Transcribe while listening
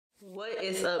What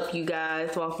is up, you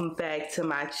guys? Welcome back to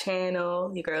my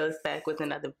channel. Your girl is back with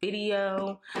another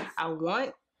video. I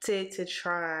wanted to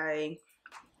try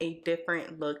a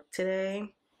different look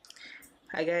today.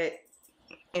 I got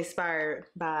inspired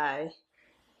by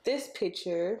this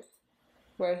picture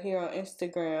right here on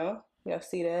Instagram. Y'all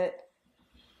see that?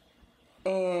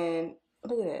 And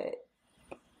look at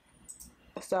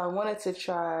that. So I wanted to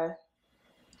try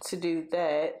to do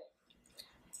that,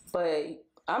 but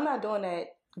I'm not doing that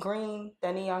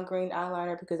neon green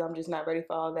eyeliner because I'm just not ready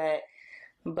for all that.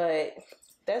 But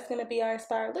that's gonna be our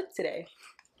inspired look today.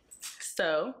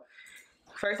 So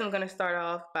first I'm gonna start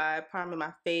off by priming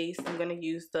my face. I'm gonna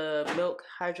use the Milk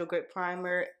Hydro Grip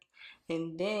Primer,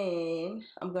 and then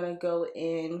I'm gonna go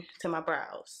into my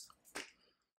brows.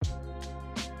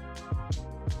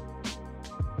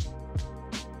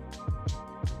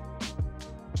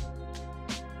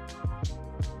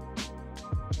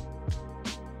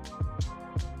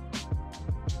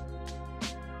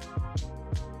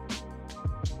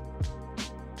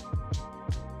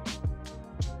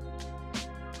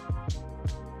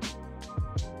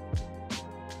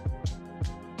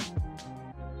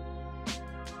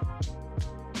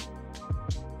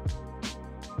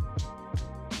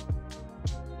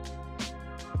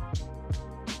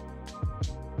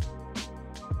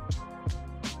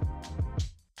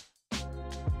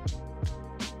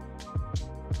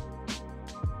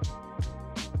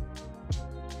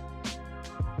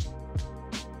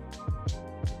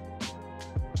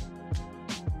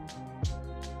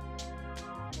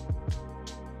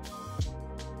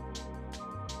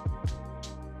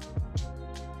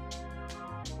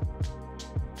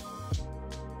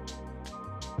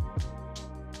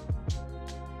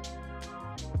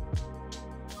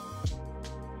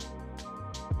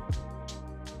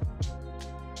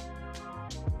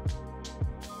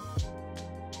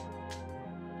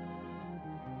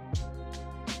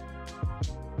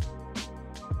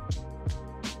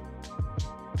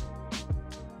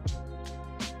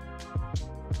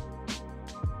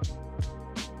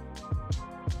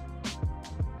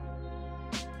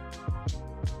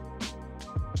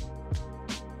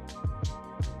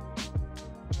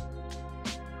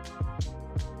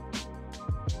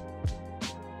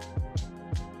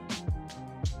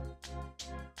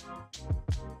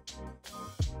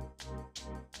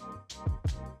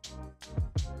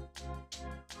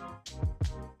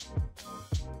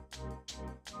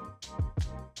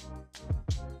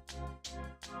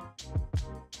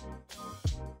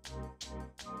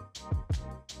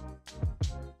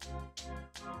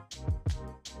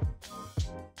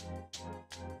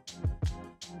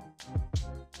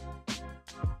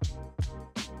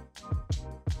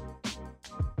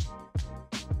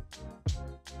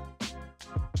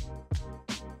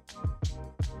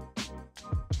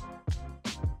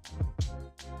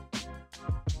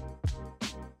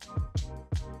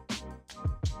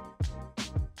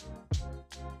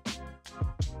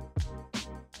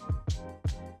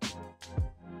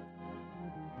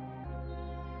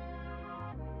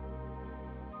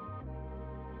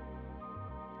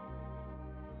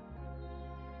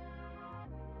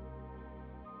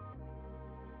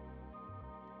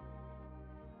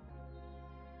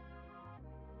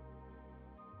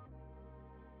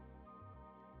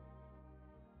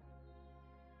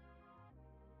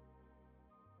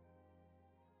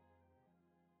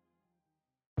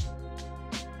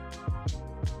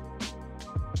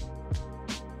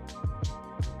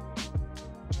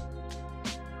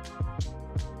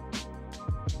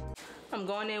 I'm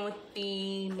going in with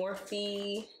the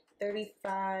Morphe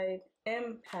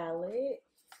 35M palette,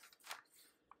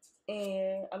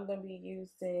 and I'm going to be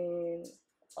using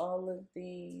all of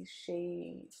these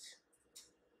shades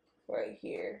right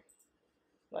here,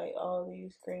 like all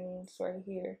these greens right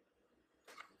here.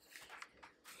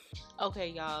 Okay,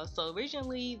 y'all, so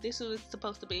originally this was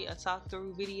supposed to be a talk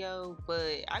through video,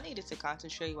 but I needed to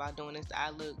concentrate while doing this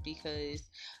eye look because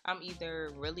I'm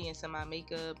either really into my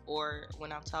makeup, or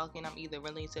when I'm talking I'm either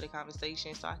really into the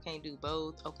conversation, so I can't do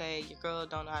both. Okay, your girl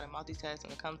don't know how to multitask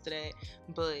when it comes to that,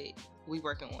 but we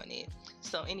working on it.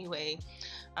 So anyway,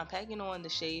 I'm packing on the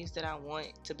shades that I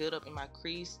want to build up in my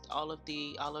crease, all of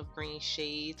the olive green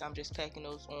shades. I'm just packing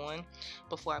those on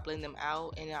before I blend them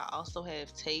out. And I also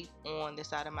have tape on the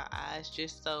side of my eyes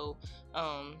just so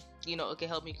you know, it can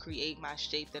help me create my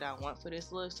shape that I want for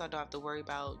this look, so I don't have to worry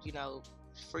about, you know,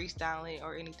 freestyling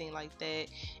or anything like that.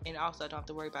 And also I don't have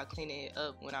to worry about cleaning it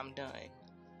up when I'm done.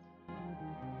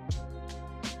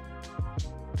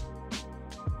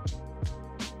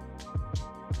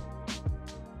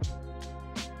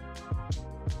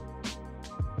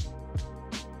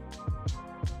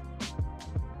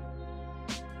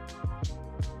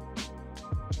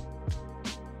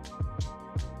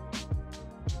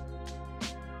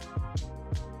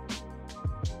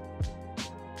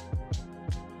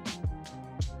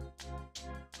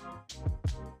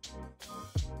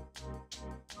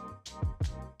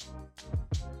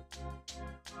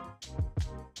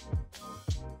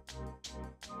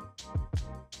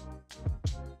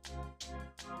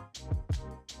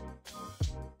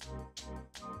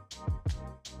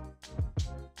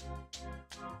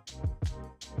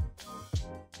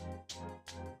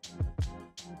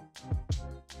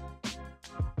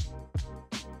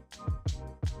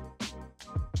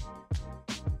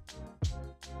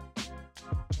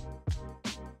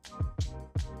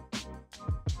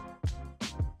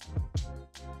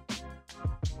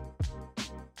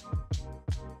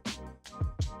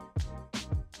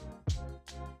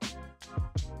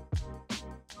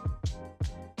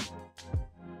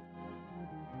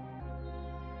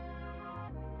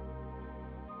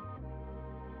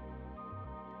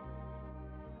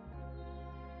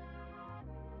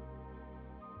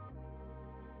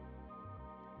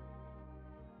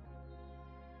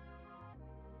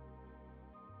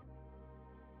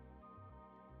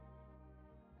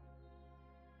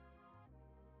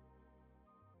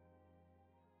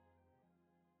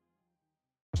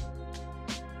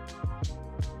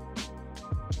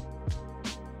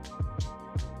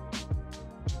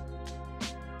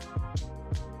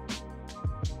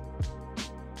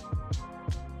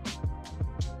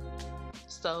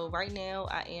 So right now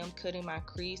I am cutting my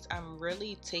crease. I'm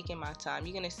really taking my time.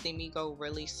 You're gonna see me go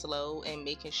really slow and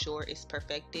making sure it's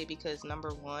perfected, because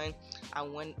number one, I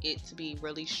want it to be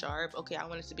really sharp. Okay, I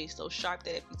want it to be so sharp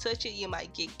that if you touch it, you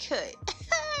might get cut.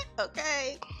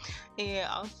 Okay. And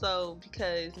also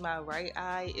because my right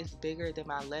eye is bigger than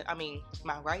my left, I mean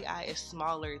my right eye is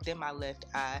smaller than my left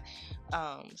eye,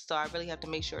 so I really have to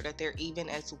make sure that they're even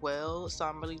as well. So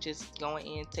I'm really just going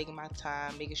in, taking my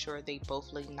time, making sure they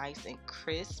both look nice and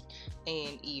crisp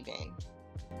and even.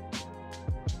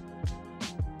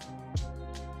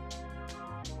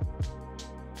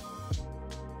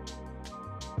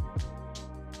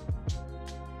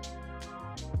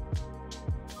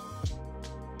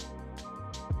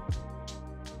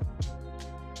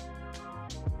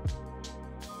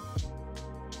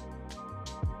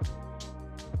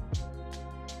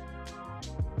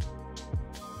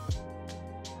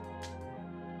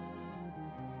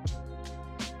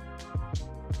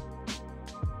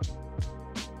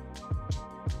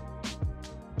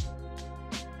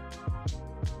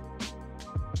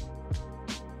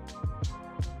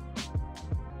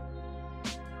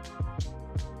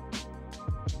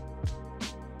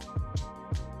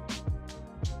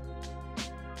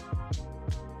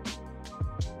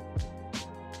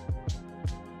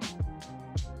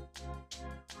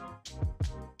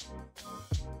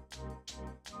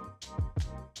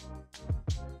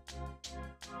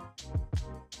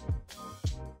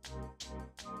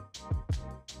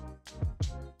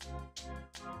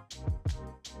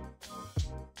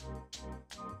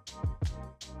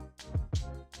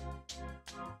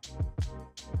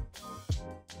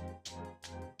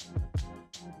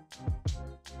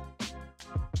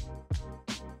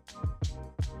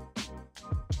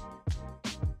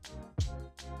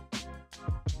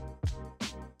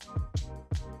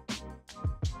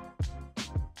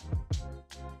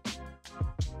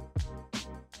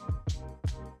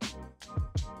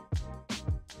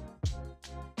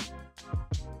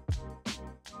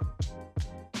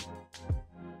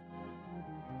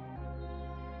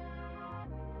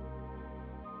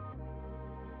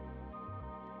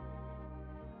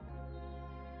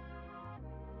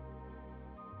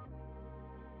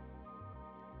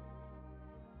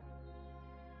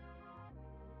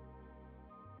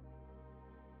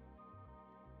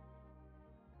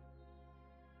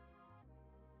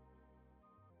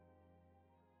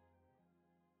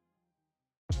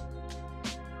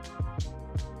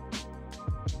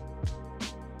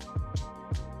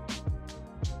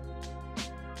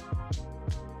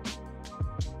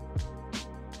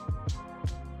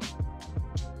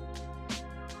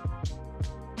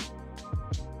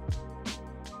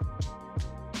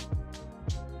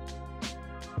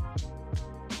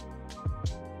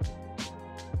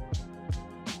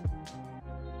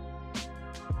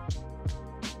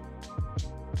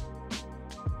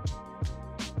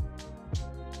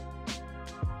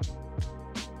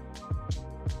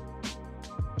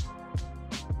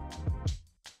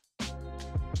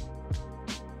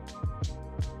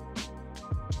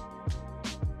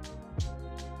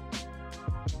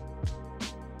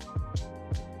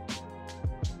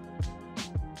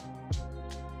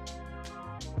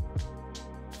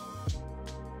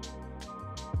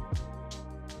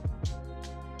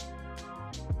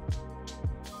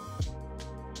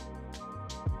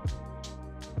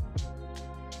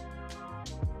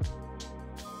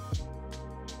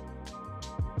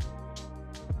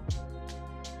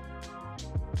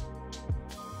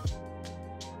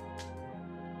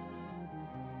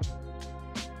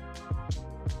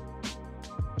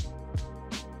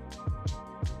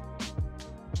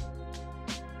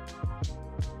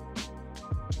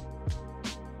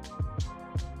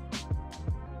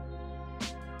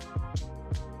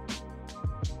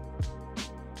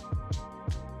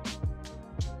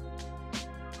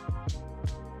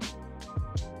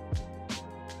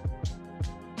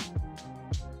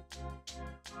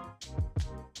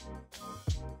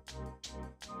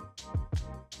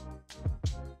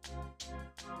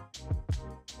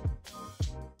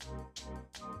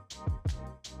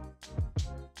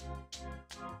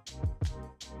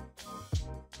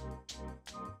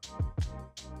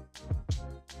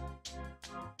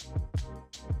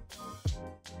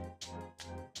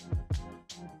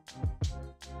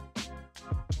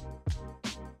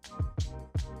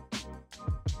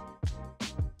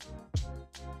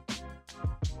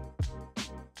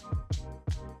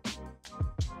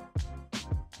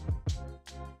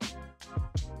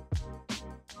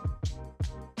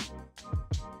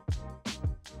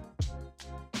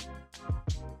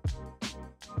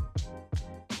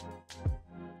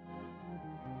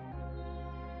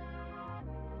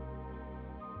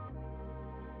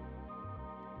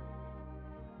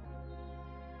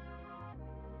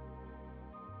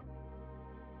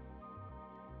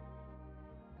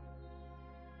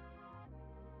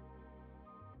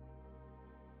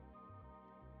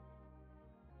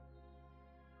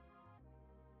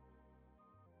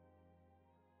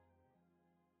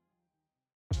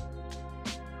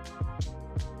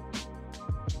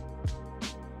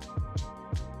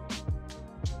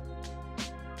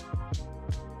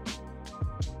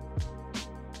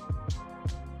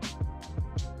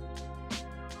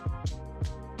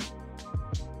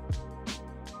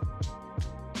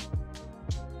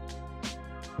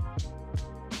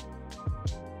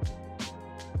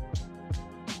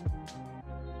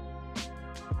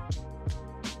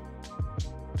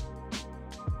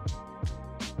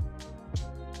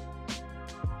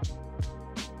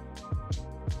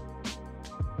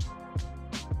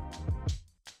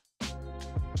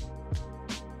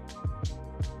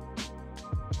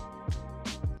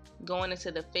 Going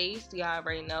into the face, y'all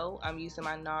already know I'm using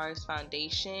my NARS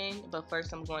foundation, but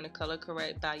first I'm going to color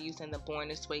correct by using the Born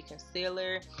This Way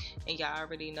concealer. And y'all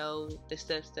already know the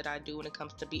steps that I do when it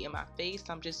comes to beating my face.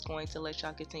 I'm just going to let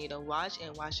y'all continue to watch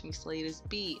and watch me slay this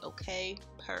beat, okay?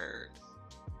 Purr.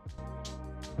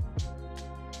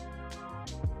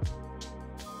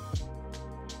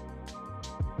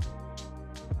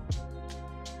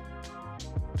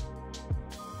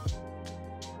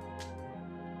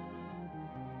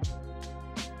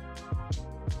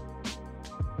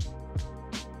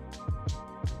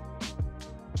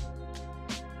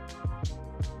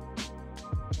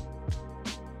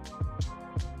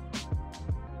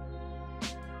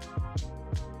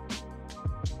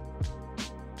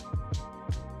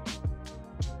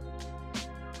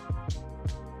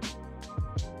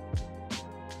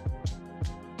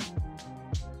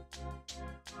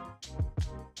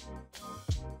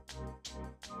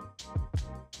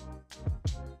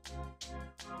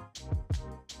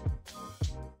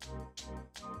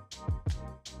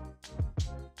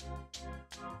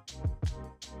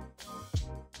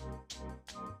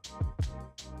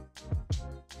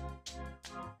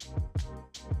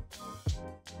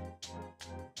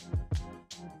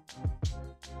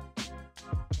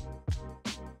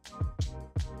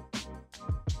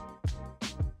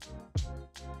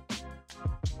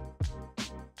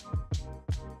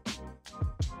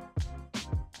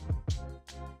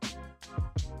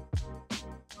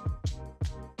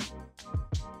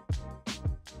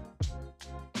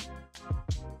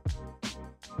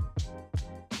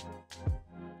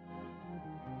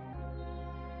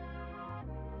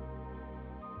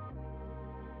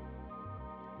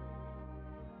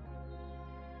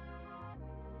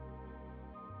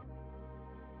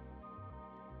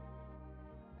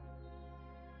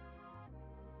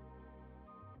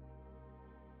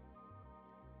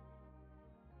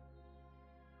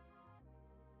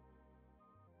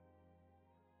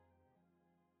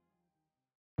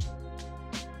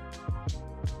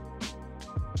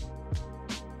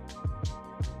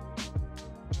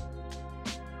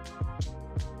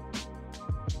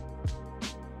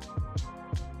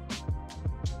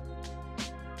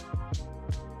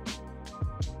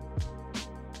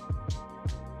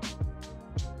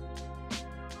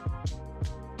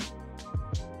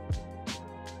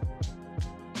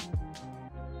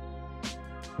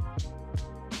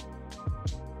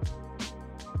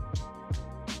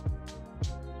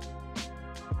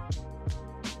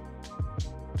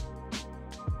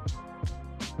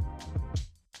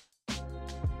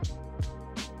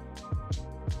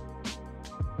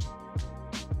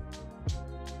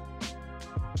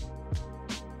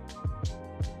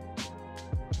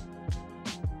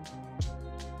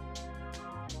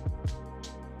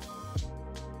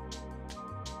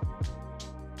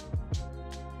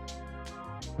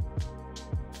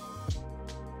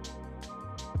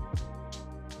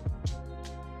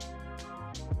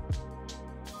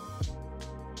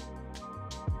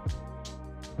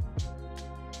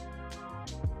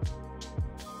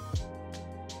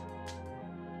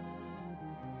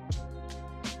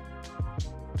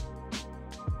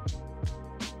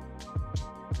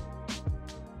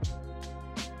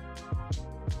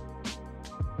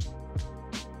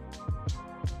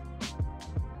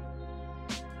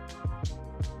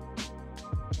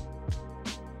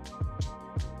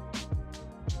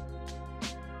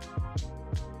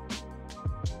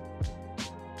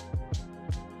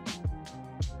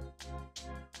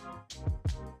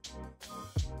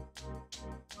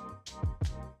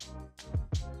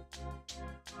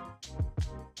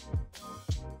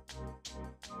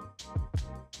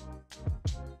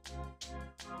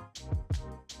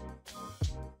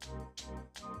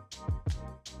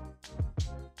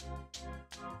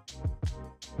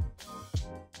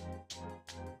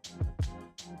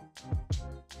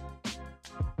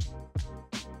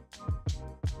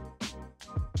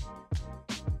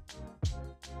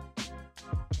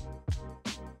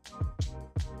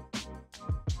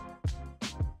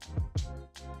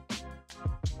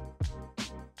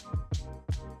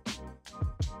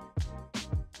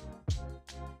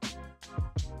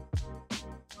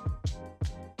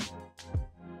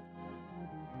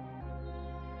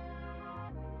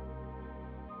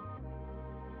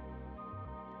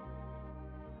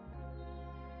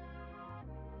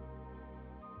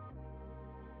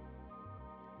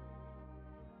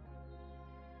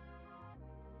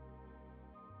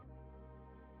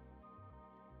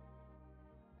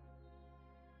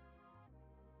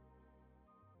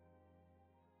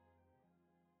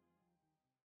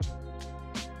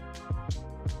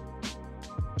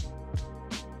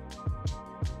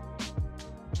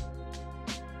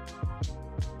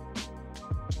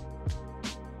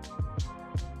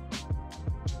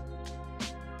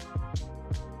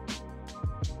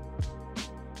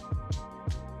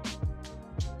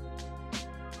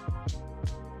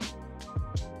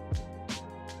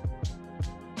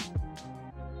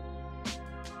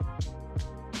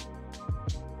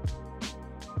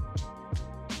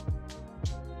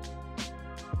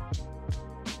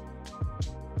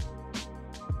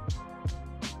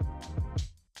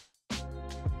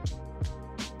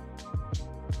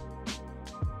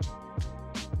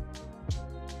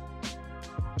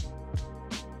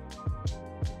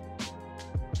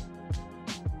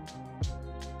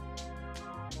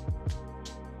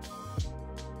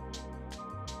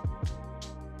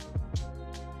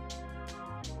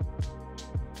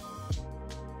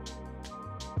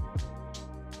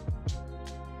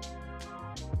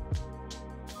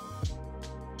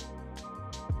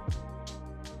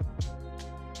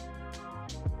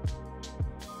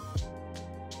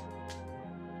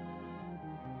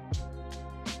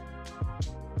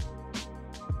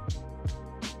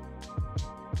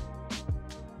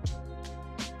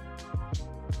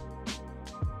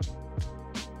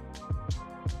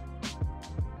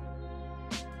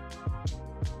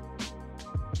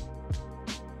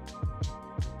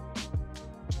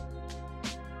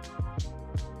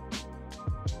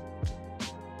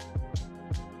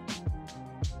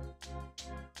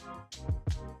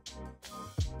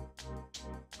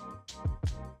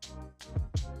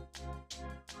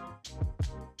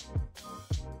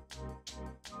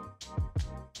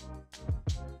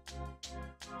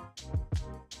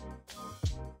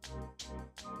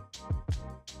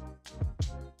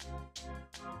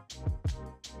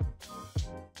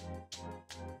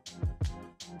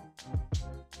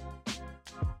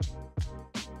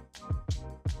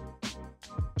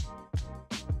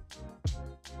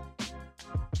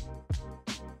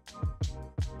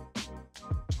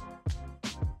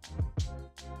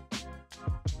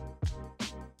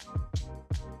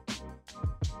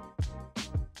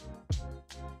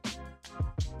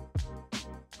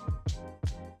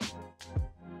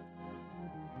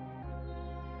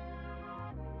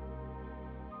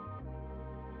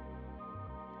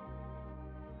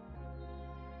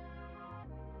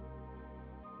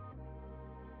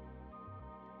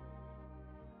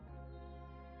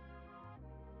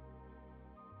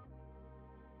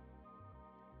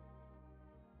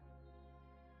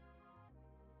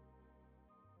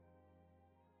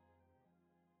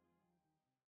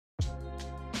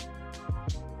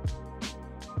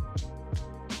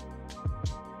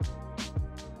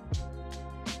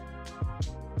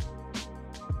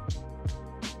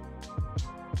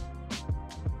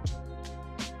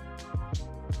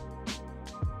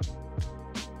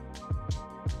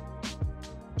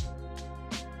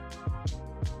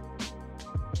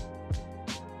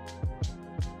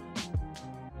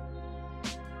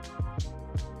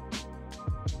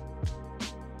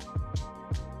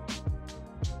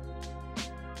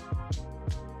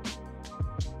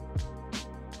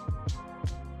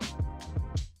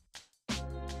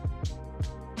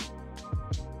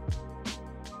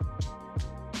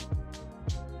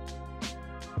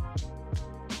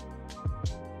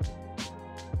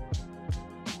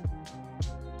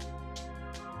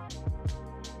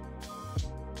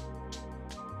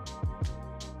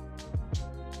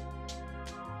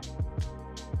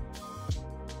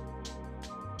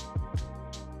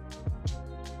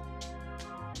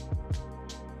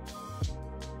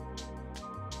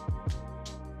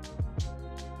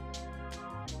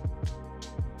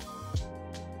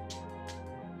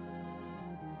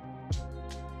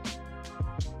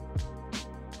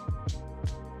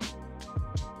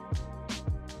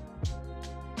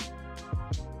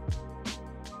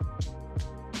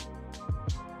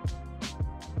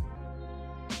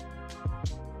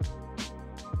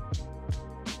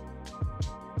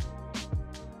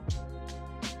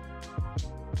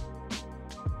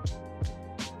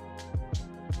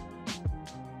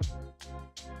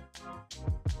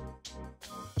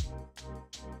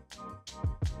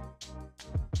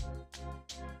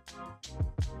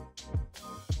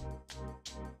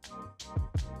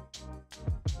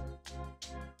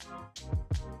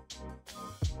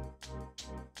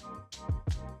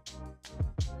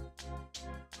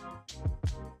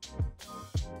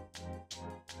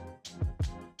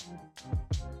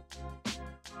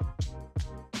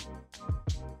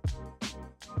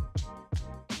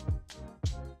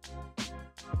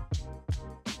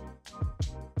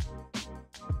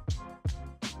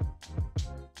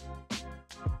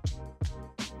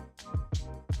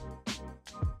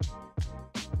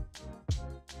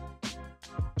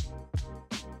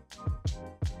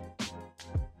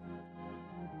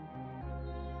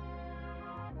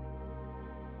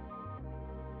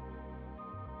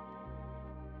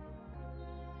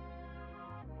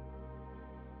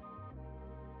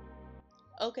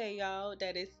 Okay, y'all,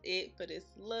 that is it for this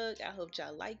look. I hope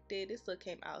y'all liked it. This look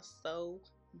came out so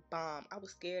bomb. I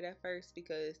was scared at first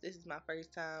because this is my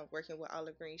first time working with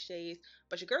olive green shades,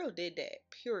 but your girl did that,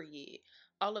 period.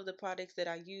 All of the products that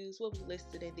I use will be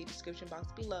listed in the description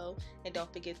box below. And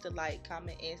don't forget to like,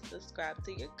 comment, and subscribe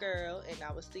to your girl. And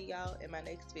I will see y'all in my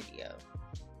next video.